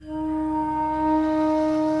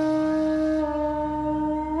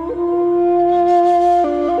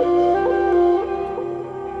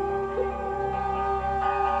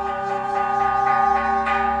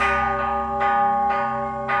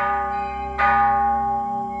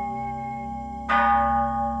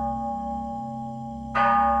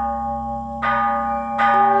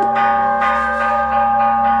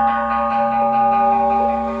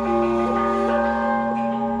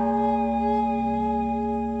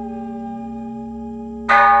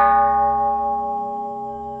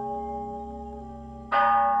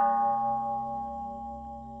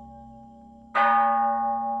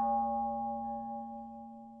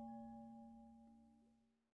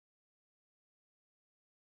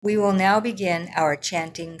We will now begin our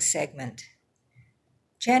chanting segment.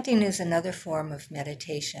 Chanting is another form of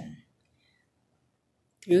meditation.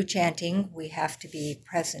 Through chanting, we have to be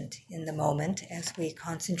present in the moment as we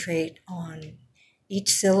concentrate on each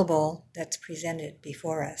syllable that's presented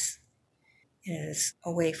before us. It is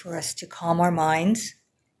a way for us to calm our minds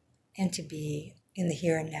and to be in the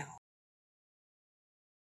here and now.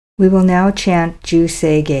 We will now chant Ju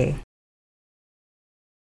Seige.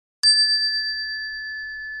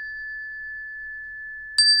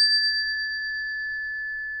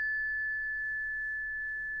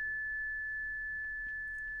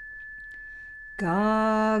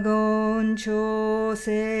 Gagon cho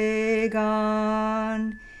se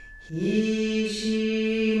gan hi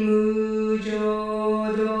shi mu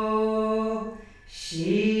jo do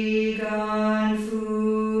shi gan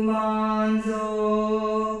fu man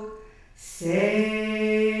zo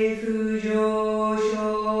se fu jo sho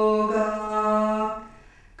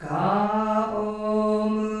ga o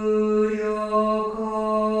mu ryo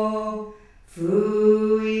ko fu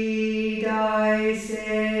i dai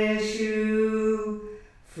se shu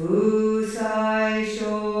fu sai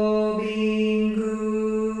sho bin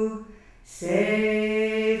gu se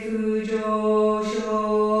fu jo sho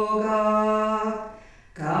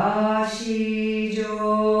ga shi jo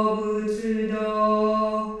butsu do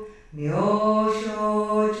myo sho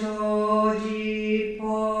cho ji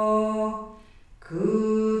po ku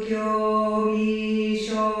kyo mi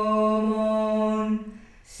sho mon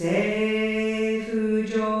se fu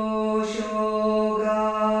jo sho ga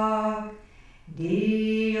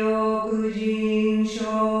Ryokujin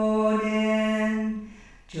shonen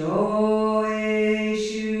Joe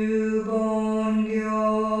shubon gyo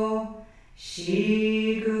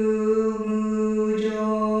Shigu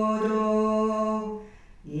mujodo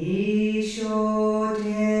Isho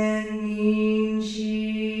tenin shi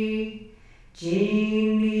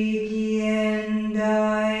Jinrikien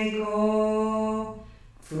daiko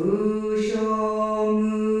Fusho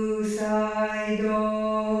musai do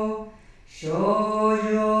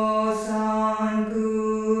Shoujo san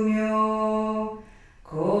kumyo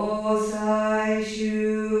Kosai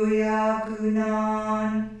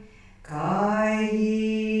shuyakunan Kai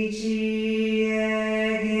chi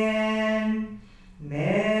egen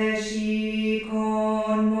Meshi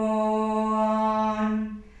kon moan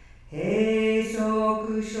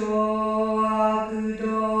Heisoku sho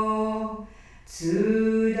akudo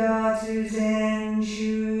Tsudatsu zen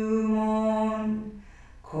shumon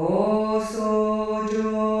Koso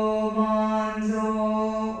jo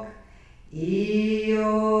manzok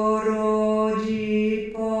Ioro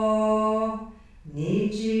jippo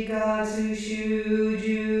Nichigatsu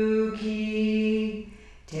shujuki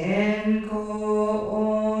Tenko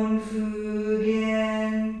on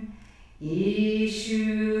fugen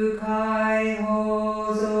Ishu kai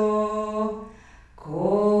hozo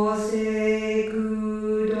Kosei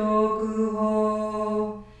kudoku ho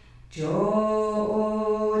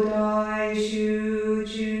Jodai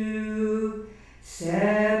shuju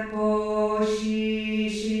Seppo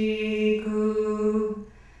shishiku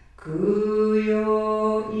Kuyo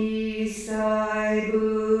isai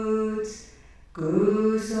butsu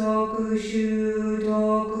Gusoku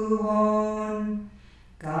shudoku hon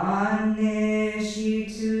Ganne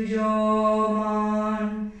shitsujo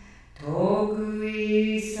man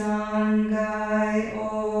Tokui sangai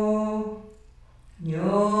o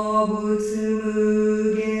Nyobutsu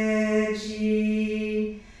mugechi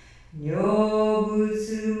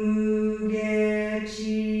Nyobutsu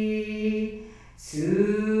mugechi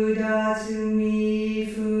Tsudatsu mi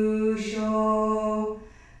fusho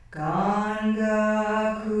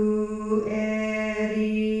Gangaku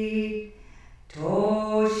eri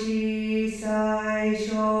Toshi sai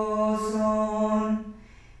shoson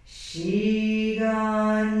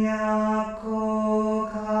Shigan yako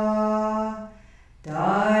ka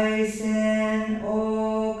Daisen o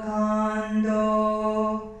kando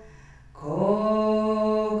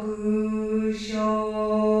Koku sho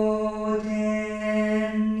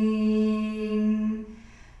tenin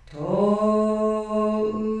To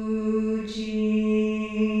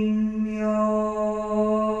uchin myoke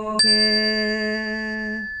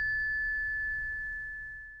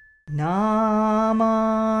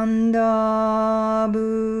Namandabu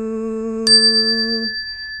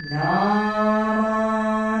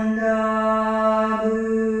Namandabu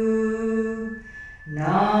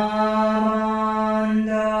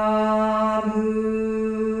Namandabu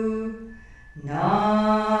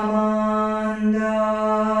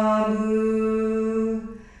Namandabu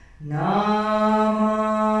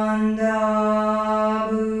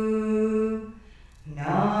Namandabu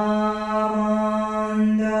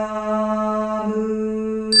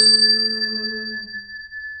Namandabu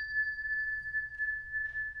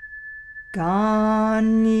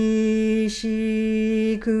願に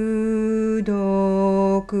しく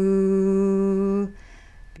どく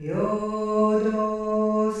平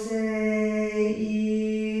等性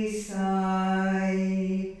一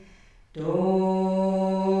切道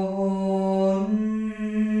本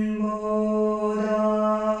菩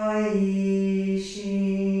提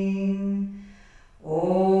心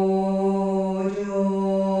往生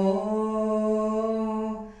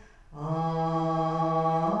安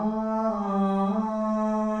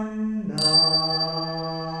楽。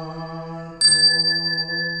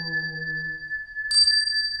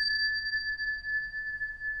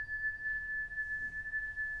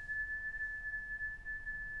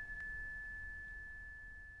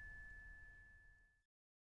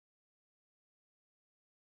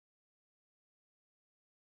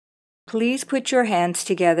Please put your hands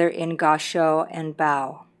together in Gasho and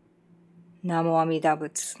bow. Namo Amida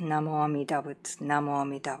Butsu, Namo Amida Butsu, Namo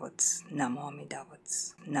Amida Butsu, Namo Amida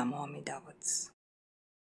Butsu, Namo Amida Butsu.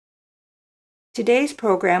 Today's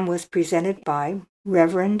program was presented by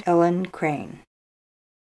Reverend Ellen Crane.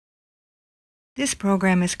 This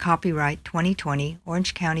program is copyright 2020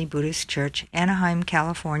 Orange County Buddhist Church, Anaheim,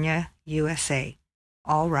 California, USA.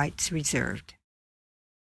 All rights reserved.